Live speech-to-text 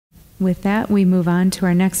With that, we move on to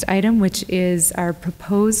our next item, which is our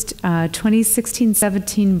proposed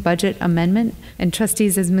 2016-17 budget amendment. And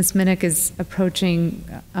trustees, as Ms. Minnick is approaching,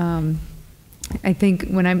 I think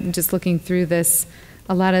when I'm just looking through this,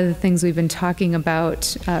 a lot of the things we've been talking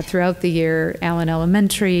about throughout the year, Allen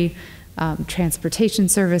Elementary, transportation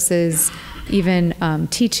services, even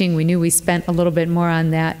teaching, we knew we spent a little bit more on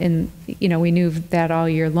that, and we knew that all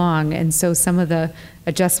year long. And so some of the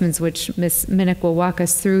adjustments which Ms. Minnick will walk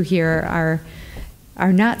us through here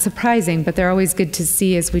are not surprising, but they're always good to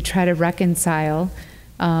see as we try to reconcile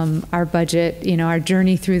our budget, our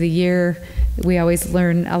journey through the year. We always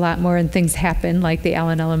learn a lot more and things happen, like the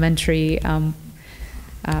Allen Elementary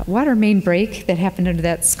water main break that happened under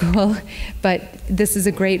that school. But this is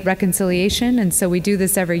a great reconciliation, and so we do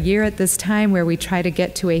this every year at this time where we try to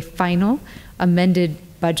get to a final amended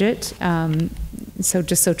budget. So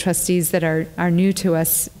just so trustees that are new to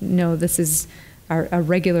us know, this is a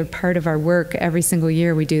regular part of our work. Every single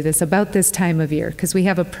year we do this about this time of year, because we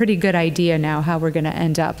have a pretty good idea now how we're going to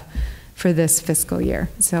end up for this fiscal year.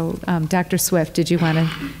 So Dr. Swift, did you want to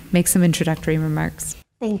make some introductory remarks?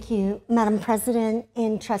 Thank you, Madam President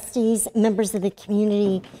and trustees, members of the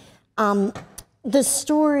community. The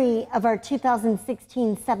story of our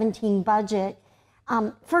 2016-17 budget,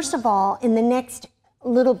 first of all, in the next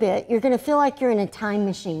little bit, you're going to feel like you're in a time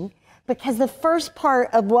machine, because the first part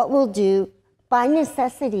of what we'll do by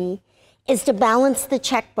necessity is to balance the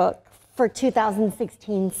checkbook for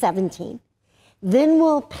 2016-17. Then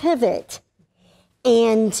we'll pivot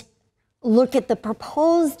and look at the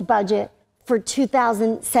proposed budget for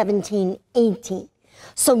 2017-18.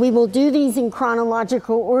 So we will do these in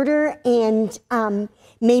chronological order, and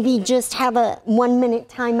maybe just have a 1-minute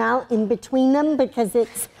timeout in between them, because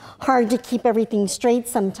it's hard to keep everything straight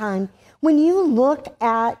sometime. When you look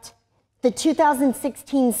at the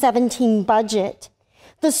 2016-17 budget,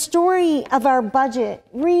 the story of our budget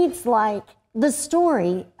reads like the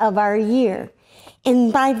story of our year.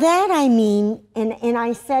 And by that I mean, and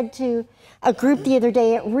I said to a group the other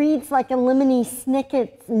day, it reads like a Lemony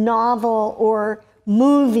Snicket novel or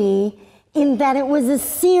movie, in that it was a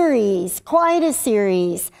series, quite a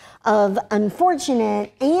series of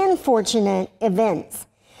unfortunate and fortunate events.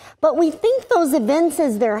 But we think those events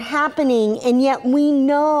as they're happening, and yet we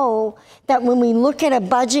know that when we look at a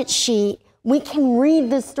budget sheet, we can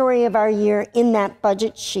read the story of our year in that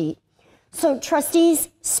budget sheet. So trustees,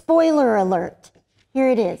 spoiler alert, here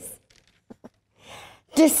it is.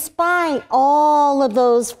 Despite all of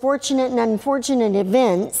those fortunate and unfortunate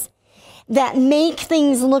events that make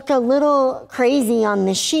things look a little crazy on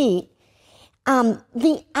the sheet,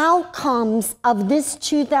 the outcomes of this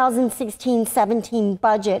 2016-17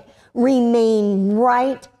 budget remain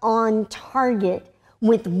right on target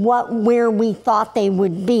with where we thought they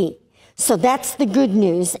would be. So that's the good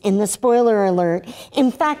news in the spoiler alert.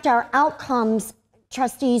 In fact, our outcomes,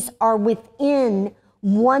 trustees, are within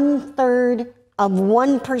 1/3 of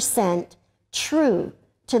 1% true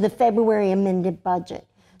to the February amended budget.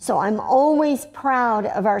 So I'm always proud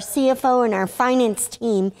of our CFO and our finance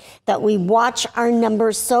team that we watch our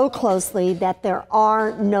numbers so closely that there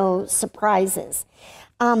are no surprises.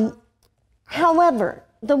 However,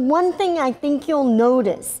 the one thing I think you'll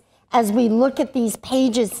notice as we look at these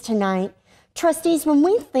pages tonight, trustees, when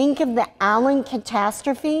we think of the Allen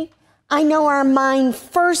catastrophe, I know our mind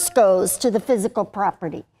first goes to the physical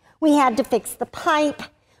property. We had to fix the pipe.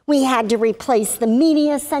 We had to replace the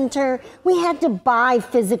media center. We had to buy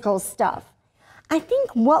physical stuff. I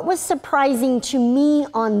think what was surprising to me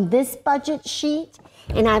on this budget sheet,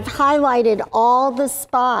 and I've highlighted all the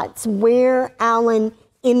spots where Allen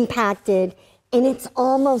impacted, and it's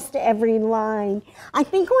almost every line. I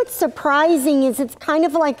think what's surprising is it's kind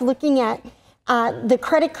of like looking at the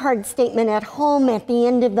credit card statement at home at the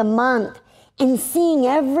end of the month and seeing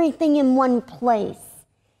everything in one place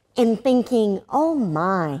and thinking, oh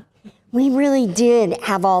my, we really did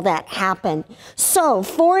have all that happen. So,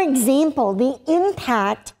 for example, the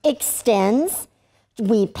impact extends.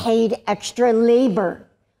 We paid extra labor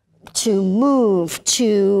to move,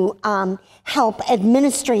 to help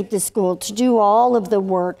administrate the school, to do all of the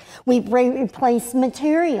work. We replaced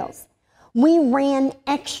materials. We ran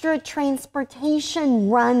extra transportation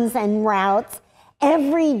runs and routes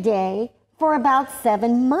every day for about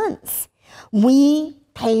 7 months. We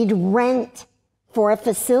paid rent for a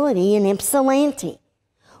facility in Ypsilanti.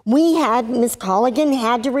 Ms. Colligan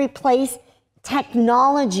had to replace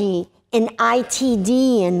technology and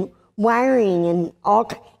ITD and wiring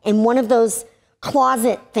and one of those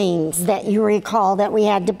closet things that you recall that we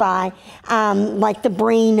had to buy, like the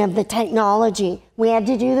brain of the technology. We had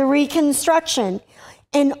to do the reconstruction.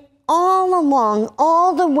 And all along,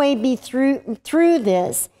 all the way through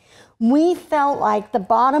this, we felt like the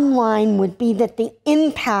bottom line would be that the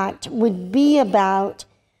impact would be about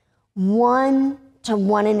 $1 to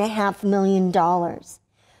 $1.5 million.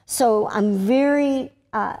 So I'm very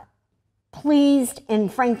pleased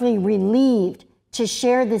and frankly relieved to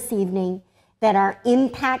share this evening that our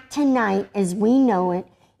impact tonight, as we know it,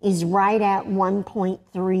 is right at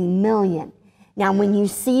 1.3 million. Now, when you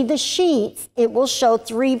see the sheets, it will show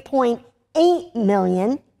 3.8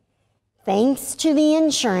 million. Thanks to the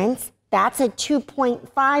insurance, that's a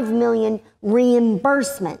 2.5 million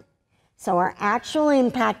reimbursement. So our actual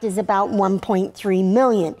impact is about 1.3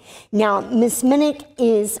 million. Now, Ms. Minnick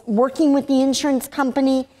is working with the insurance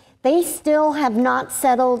company. They still have not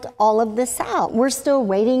settled all of this out. We're still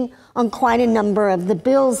waiting on quite a number of the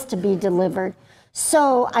bills to be delivered.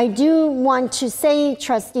 So I do want to say,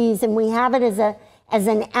 trustees, and we have it as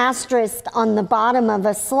an asterisk on the bottom of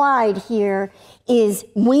a slide here, is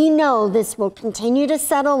we know this will continue to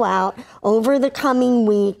settle out over the coming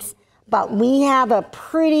weeks, but we have a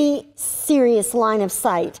pretty serious line of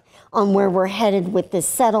sight on where we're headed with this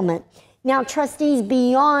settlement. Now, trustees,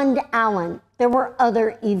 beyond Allen, there were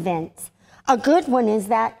other events. A good one is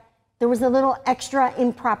that there was a little extra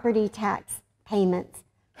in property tax payments.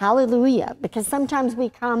 Hallelujah, because sometimes we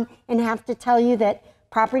come and have to tell you that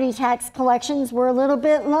property tax collections were a little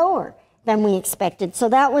bit lower than we expected. So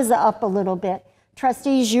that was up a little bit.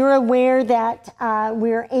 Trustees, you're aware that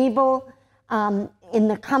we're able in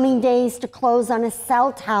the coming days to close on a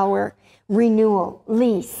cell tower renewal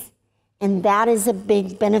lease. And that is a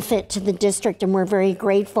big benefit to the district, and we're very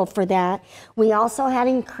grateful for that. We also had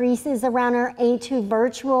increases around our A2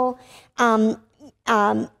 virtual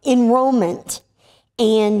enrollment.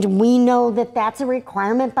 And we know that that's a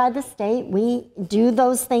requirement by the state. We do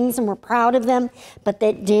those things and we're proud of them, but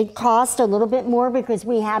that did cost a little bit more because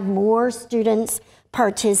we had more students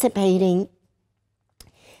participating.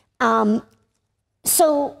 But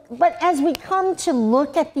as we come to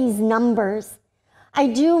look at these numbers, I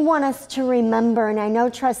do want us to remember, and I know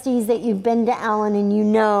trustees that you've been to Allen and you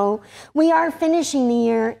know, we are finishing the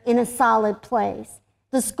year in a solid place.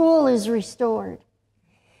 The school is restored.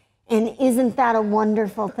 And isn't that a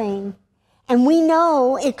wonderful thing? And we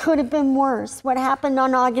know it could have been worse. What happened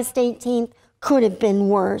on August 18th could have been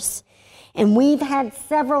worse. And we've had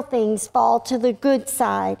several things fall to the good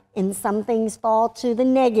side and some things fall to the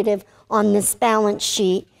negative on this balance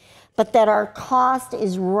sheet, but that our cost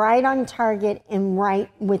is right on target and right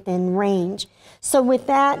within range. So with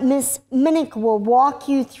that, Ms. Minnick will walk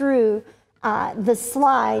you through the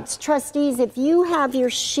slides. Trustees, if you have your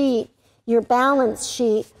sheet, your balance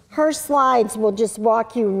sheet, her slides will just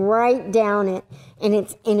walk you right down it, and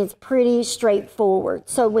it's pretty straightforward.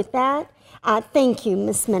 So with that, thank you,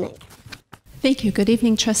 Ms. Minnick. Thank you. Good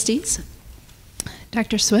evening, trustees.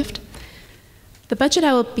 Dr. Swift. The budget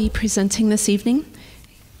I will be presenting this evening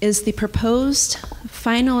is the proposed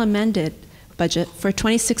final amended budget for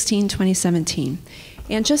 2016-2017.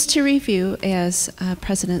 And just to review, as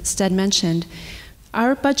President Stead mentioned,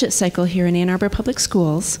 our budget cycle here in Ann Arbor Public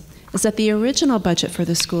Schools is that the original budget for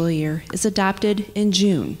the school year is adopted in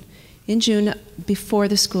June before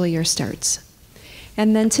the school year starts.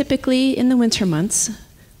 And then typically in the winter months,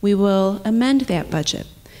 we will amend that budget.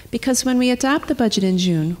 Because when we adopt the budget in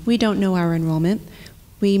June, we don't know our enrollment.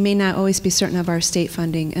 We may not always be certain of our state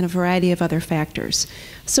funding and a variety of other factors.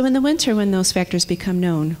 So in the winter, when those factors become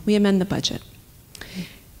known, we amend the budget.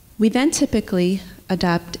 We then typically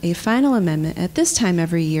adopt a final amendment at this time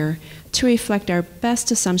every year to reflect our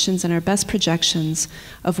best assumptions and our best projections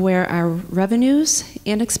of where our revenues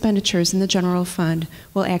and expenditures in the general fund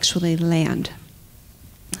will actually land.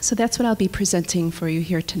 So that's what I'll be presenting for you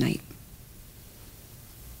here tonight.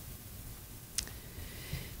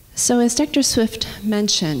 So as Dr. Swift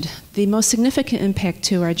mentioned, the most significant impact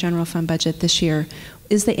to our general fund budget this year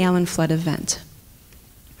is the Allen flood event.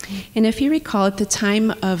 And if you recall, at the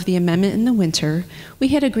time of the amendment in the winter, we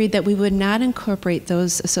had agreed that we would not incorporate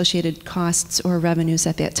those associated costs or revenues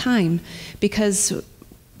at that time because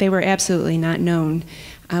they were absolutely not known.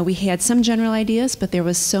 We had some general ideas, but there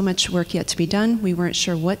was so much work yet to be done. We weren't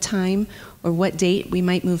sure what time or what date we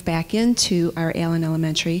might move back into our Allen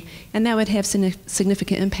Elementary, and that would have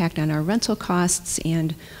significant impact on our rental costs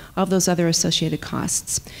and all those other associated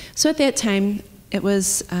costs. So at that time, it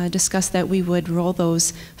was discussed that we would roll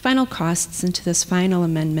those final costs into this final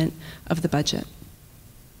amendment of the budget.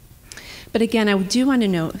 But again, I do want to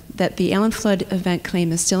note that the Allen flood event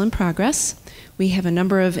claim is still in progress. We have a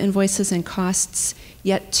number of invoices and costs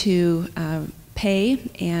yet to pay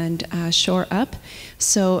and shore up.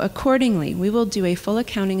 So accordingly, we will do a full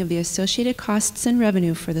accounting of the associated costs and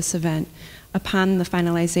revenue for this event upon the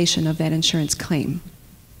finalization of that insurance claim.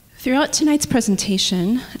 Throughout tonight's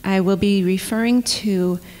presentation, I will be referring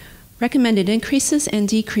to recommended increases and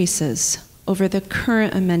decreases over the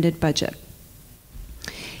current amended budget.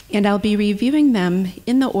 And I'll be reviewing them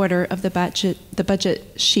in the order of the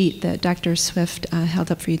budget sheet that Dr. Swift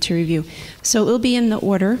held up for you to review. So it will be in the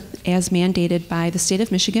order as mandated by the state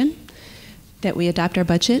of Michigan that we adopt our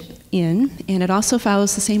budget in, and it also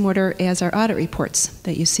follows the same order as our audit reports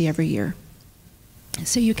that you see every year.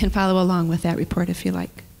 So you can follow along with that report if you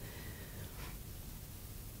like.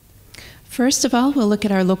 First of all, we'll look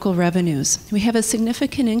at our local revenues. We have a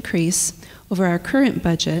significant increase over our current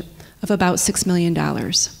budget of about $6 million.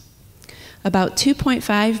 About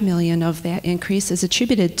 $2.5 million of that increase is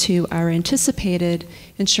attributed to our anticipated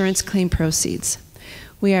insurance claim proceeds.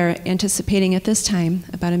 We are anticipating at this time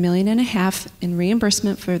about $1.5 million in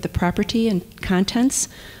reimbursement for the property and contents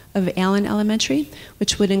of Allen Elementary,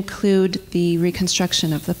 which would include the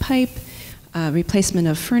reconstruction of the pipe, replacement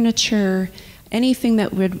of furniture, anything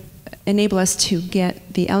that would enable us to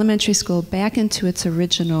get the elementary school back into its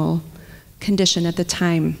original condition at the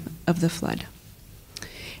time of the flood.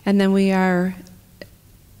 And then we have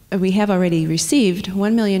already received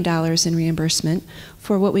 $1 million in reimbursement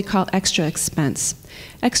for what we call extra expense.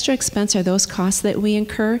 Extra expense are those costs that we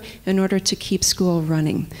incur in order to keep school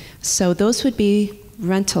running. So those would be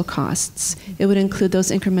rental costs. It would include those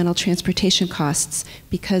incremental transportation costs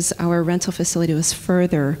because our rental facility was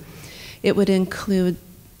further. It would include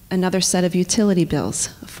another set of utility bills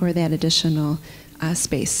for that additional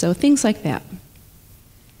space. So things like that.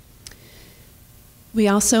 We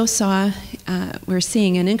also we're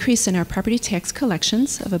seeing an increase in our property tax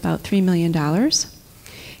collections of about $3 million.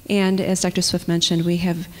 And as Dr. Swift mentioned,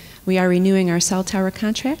 we are renewing our cell tower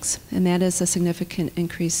contracts, and that is a significant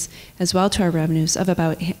increase as well to our revenues of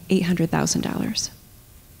about $800,000.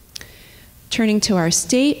 Turning to our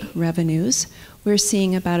state revenues, we're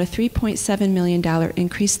seeing about a $3.7 million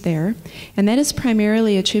increase there, and that is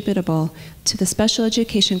primarily attributable to the special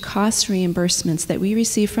education cost reimbursements that we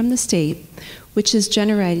receive from the state, which is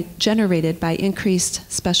generated by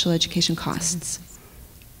increased special education costs.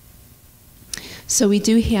 So we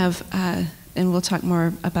do have, and we'll talk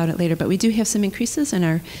more about it later, but we do have some increases in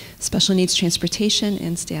our special needs transportation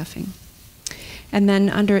and staffing. And then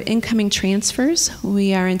under incoming transfers,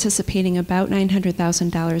 we are anticipating about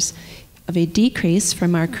 $900,000 of a decrease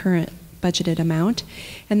from our current budgeted amount,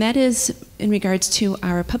 and that is in regards to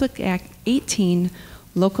our Public Act 18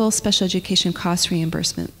 local special education cost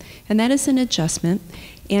reimbursement. And that is an adjustment,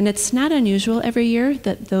 and it's not unusual every year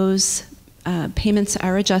that those payments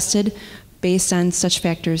are adjusted based on such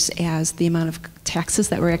factors as the amount of taxes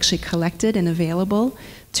that were actually collected and available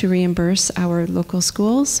to reimburse our local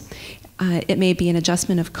schools. It may be an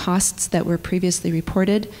adjustment of costs that were previously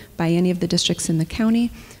reported by any of the districts in the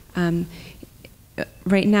county.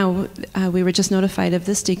 Right now, we were just notified of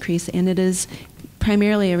this decrease, and it is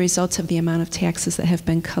primarily a result of the amount of taxes that have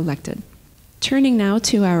been collected. Turning now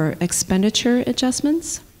to our expenditure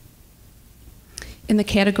adjustments. In the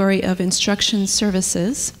category of instruction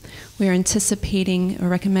services, we are anticipating or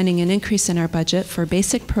recommending an increase in our budget for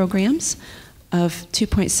basic programs of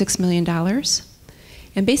 $2.6 million.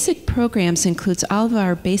 And basic programs includes all of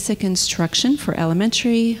our basic instruction for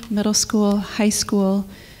elementary, middle school, high school,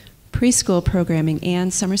 preschool programming,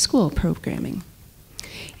 and summer school programming.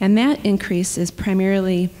 And that increase is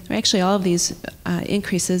primarily, or actually all of these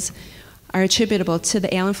increases are attributable to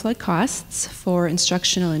the Allen flood costs for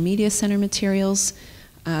instructional and media center materials,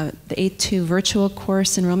 the A2 virtual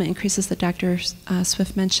course enrollment increases that Dr.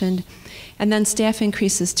 Swift mentioned, and then staff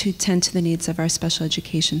increases to tend to the needs of our special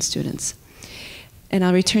education students. And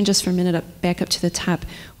I'll return just for a minute back up to the top.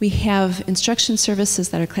 We have instruction services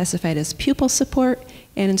that are classified as pupil support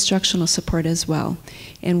and instructional support as well.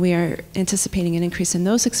 And we are anticipating an increase in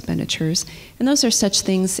those expenditures. And those are such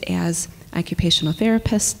things as occupational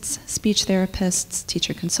therapists, speech therapists,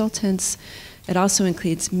 teacher consultants. It also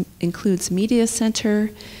includes media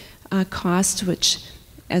center cost, which,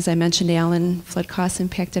 as I mentioned, Allen flood costs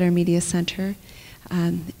impacted our media center.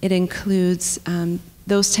 It includes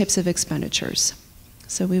those types of expenditures.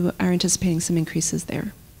 So we are anticipating some increases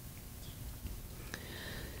there.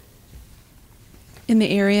 In the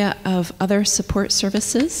area of other support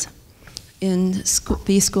services, in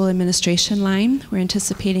the school administration line, we're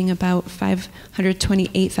anticipating about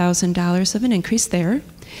 $528,000 of an increase there.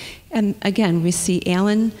 And again, we see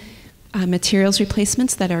Allen materials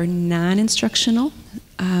replacements that are non-instructional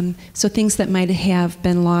So things that might have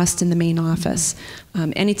been lost in the main office,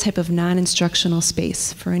 any type of non-instructional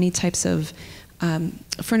space for any types of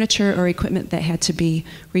furniture or equipment that had to be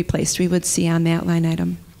replaced, we would see on that line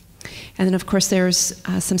item. And then, of course, there's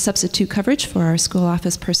some substitute coverage for our school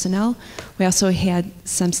office personnel. We also had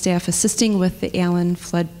some staff assisting with the Allen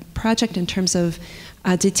flood project in terms of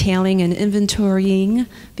detailing and inventorying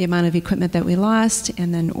the amount of equipment that we lost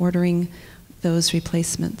and then ordering those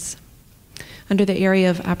replacements. Under the area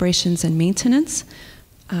of operations and maintenance,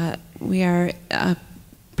 we are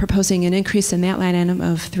proposing an increase in that line item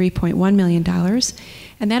of $3.1 million,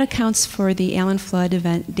 and that accounts for the Allen Flood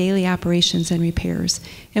event daily operations and repairs.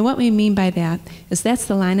 And what we mean by that is that's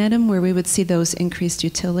the line item where we would see those increased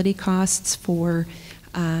utility costs for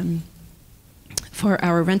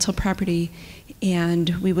our rental property, and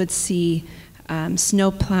we would see snow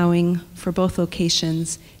plowing for both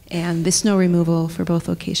locations and the snow removal for both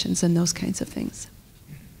locations and those kinds of things.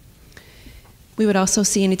 We would also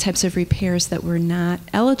see any types of repairs that were not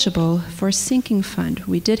eligible for sinking fund.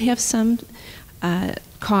 We did have some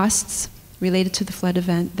costs related to the flood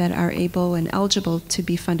event that are able and eligible to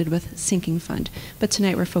be funded with sinking fund, but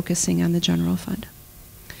tonight we're focusing on the general fund.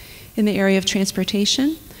 In the area of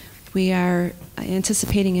transportation, we are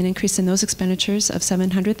anticipating an increase in those expenditures of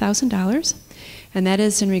 $700,000, and that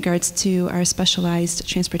is in regards to our specialized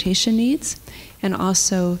transportation needs and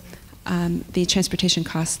also the transportation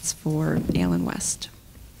costs for Allen West.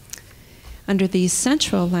 Under the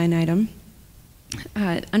central line item,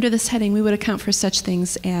 under this heading, we would account for such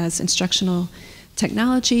things as instructional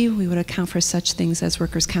technology, we would account for such things as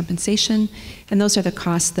workers' compensation, and those are the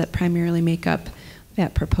costs that primarily make up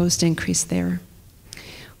that proposed increase there.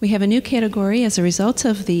 We have a new category as a result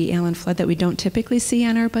of the Allen flood that we don't typically see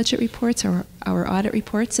on our budget reports or our audit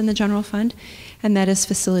reports in the general fund, and that is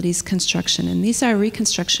facilities construction. And these are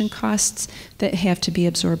reconstruction costs that have to be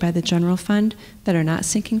absorbed by the general fund that are not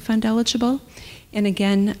sinking fund eligible. And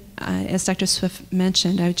again, as Dr. Swift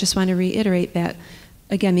mentioned, I just want to reiterate that,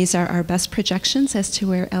 again, these are our best projections as to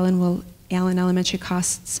where Allen Elementary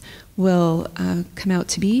costs will come out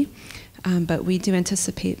to be, but we do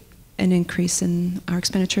anticipate an increase in our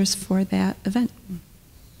expenditures for that event.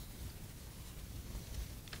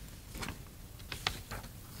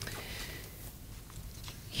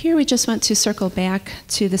 Here we just want to circle back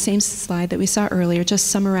to the same slide that we saw earlier, just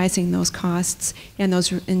summarizing those costs and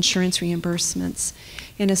those insurance reimbursements.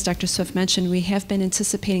 And as Dr. Swift mentioned, we have been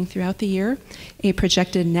anticipating throughout the year a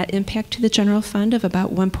projected net impact to the general fund of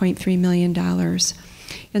about $1.3 million.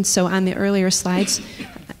 And so on the earlier slides,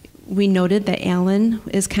 we noted that Allen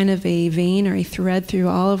is kind of a vein or a thread through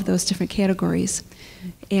all of those different categories.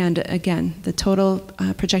 And again, the total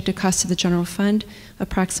projected cost to the general fund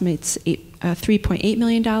approximates $3.8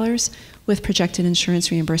 million with projected insurance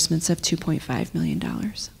reimbursements of $2.5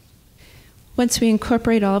 million. Once we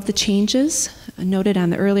incorporate all of the changes noted on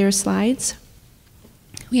the earlier slides,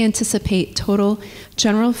 we anticipate total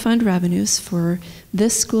general fund revenues for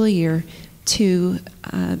this school year to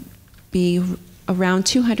be around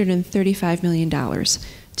 $235 million,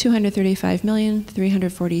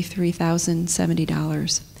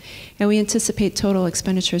 $235,343,070. And we anticipate total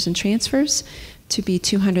expenditures and transfers to be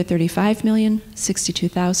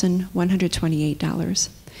 $235,062,128.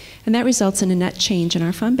 And that results in a net change in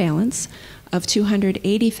our fund balance of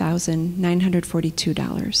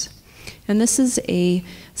 $280,942. And this is a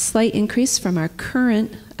slight increase from our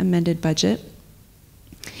current amended budget.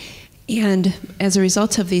 And as a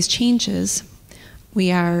result of these changes, we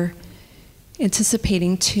are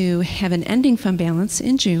anticipating to have an ending fund balance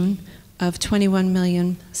in June of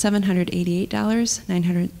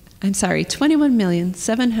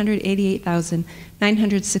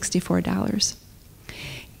 $21,788,964.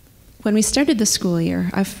 When we started the school year,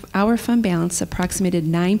 our fund balance approximated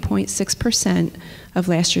 9.6% of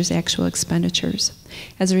last year's actual expenditures.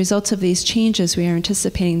 As a result of these changes, we are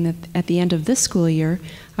anticipating that at the end of this school year,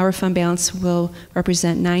 our fund balance will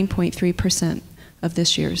represent 9.3% of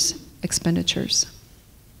this year's expenditures.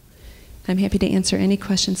 I'm happy to answer any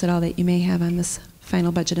questions at all that you may have on this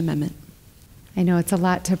final budget amendment. I know it's a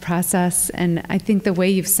lot to process, and I think the way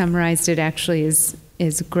you've summarized it actually is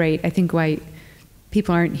great. I think why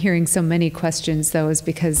people aren't hearing so many questions, though, is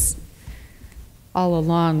because all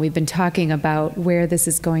along we've been talking about where this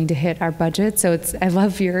is going to hit our budget. So I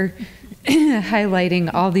love your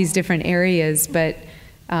highlighting all these different areas, but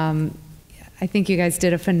I think you guys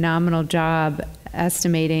did a phenomenal job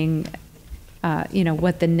estimating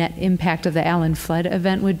what the net impact of the Allen flood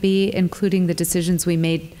event would be, including the decisions we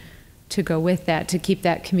made to go with that, to keep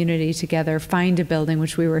that community together, find a building,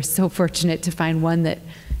 which we were so fortunate to find one that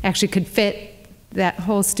actually could fit that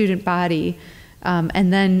whole student body,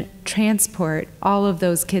 and then transport all of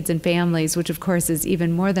those kids and families, which of course is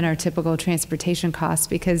even more than our typical transportation costs,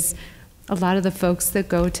 because a lot of the folks that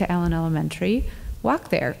go to Allen Elementary walk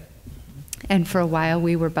there. And for a while,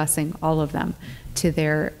 we were busing all of them to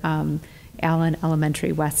their Allen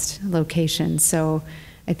Elementary West location. So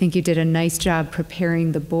I think you did a nice job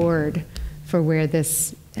preparing the board for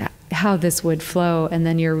how this would flow, and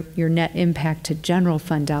then your net impact to general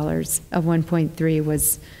fund dollars of 1.3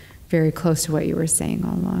 was very close to what you were saying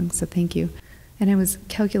all along. So thank you. And I was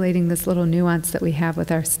calculating this little nuance that we have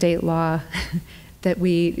with our state law that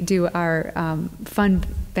we do our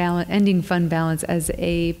ending fund balance as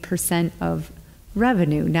a % of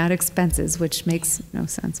revenue, not expenses, which makes no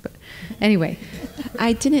sense. But anyway.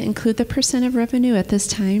 I didn't include the % of revenue at this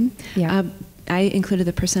time. Yeah. I included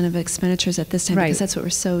the % of expenditures at this time because that's what we're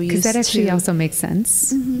so used to. Because that actually also makes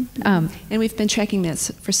sense. Mm-hmm. And we've been tracking that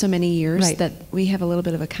for so many years that we have a little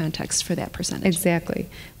bit of a context for that percentage. Exactly.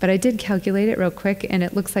 But I did calculate it real quick, and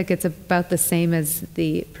it looks like it's about the same as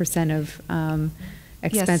the % of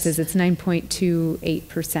expenses. Yes. It's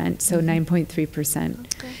 9.28%, so 9.3%.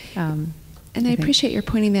 Okay. And I appreciate your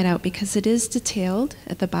pointing that out because it is detailed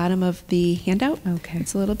at the bottom of the handout. Okay.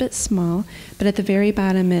 It's a little bit small, but at the very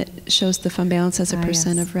bottom it shows the fund balance as a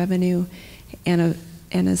 % of revenue and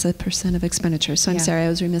as a % of expenditure. So I'm sorry, I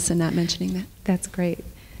was remiss in not mentioning that. That's great.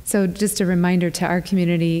 So just a reminder to our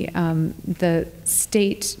community, the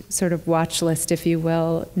state sort of watch list, if you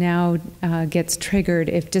will, now gets triggered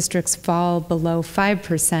if districts fall below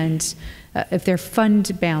 5%, if their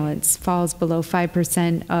fund balance falls below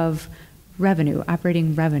 5% of revenue,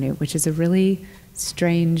 operating revenue, which is a really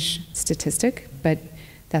strange statistic, but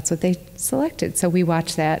that's what they selected. So we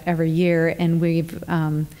watch that every year, and we've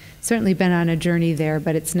certainly been on a journey there,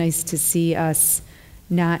 but it's nice to see us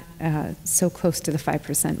not so close to the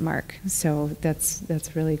 5% mark. So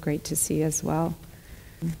that's really great to see as well.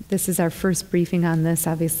 This is our first briefing on this.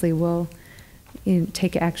 Obviously, we'll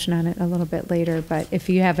take action on it a little bit later, but if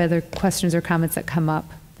you have other questions or comments that come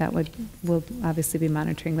up, we'll obviously be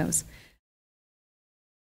monitoring those.